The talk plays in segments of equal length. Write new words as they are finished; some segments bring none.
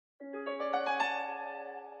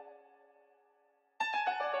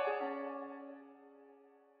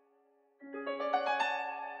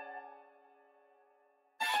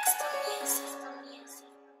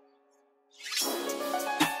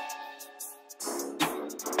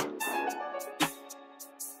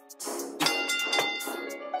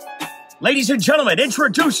Ladies and gentlemen,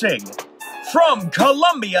 introducing from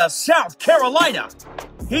Columbia, South Carolina,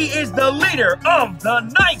 he is the leader of the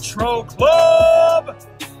Nitro Club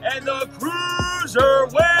and the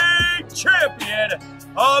Cruiserweight Champion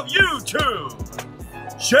of YouTube,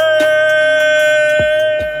 Jay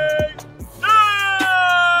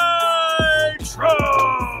Nitro!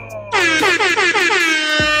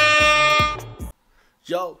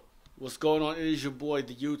 Yo, what's going on? It is your boy,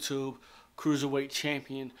 the YouTube Cruiserweight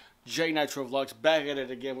Champion, Jay Nitro Vlogs, back at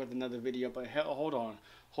it again with another video. But hold on.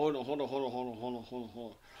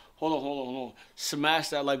 Smash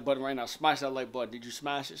that like button right now. Smash that like button. Did you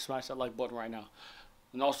smash it? Smash that like button right now.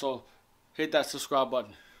 And also, hit that subscribe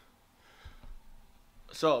button.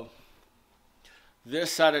 So,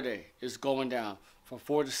 this Saturday is going down from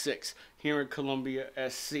 4 to 6 here in Columbia,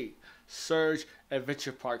 SC. Surge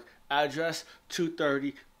Adventure Park. Address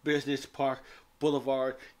 230 Business Park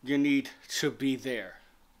Boulevard. You need to be there.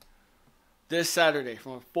 This Saturday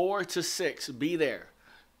from 4 to 6. Be there.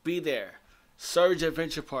 Be there. Surge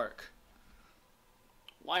Adventure Park.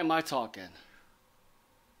 Why am I talking?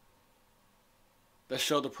 Let's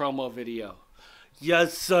show the promo video.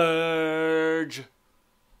 Yes, Surge.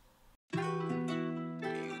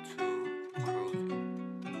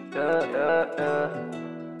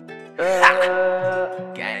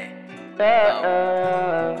 Gang.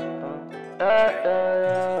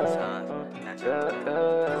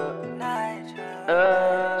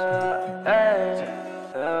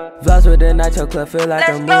 Vlogs with the Nitro Club feel like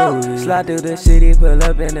a movie. Slide through the city, pull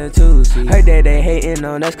up in a two-seat. Heard that they hating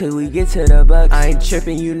on us cause we get to the bucks. I ain't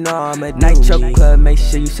tripping, you know I'm a Nitro Club. Make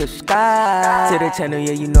sure you subscribe to the channel,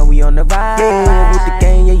 yeah, you know we on the ride. Yeah, with the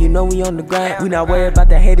gang, yeah, you know we on the grind. We not worried about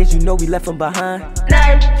the haters, you know we left them behind.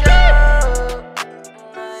 Nitro!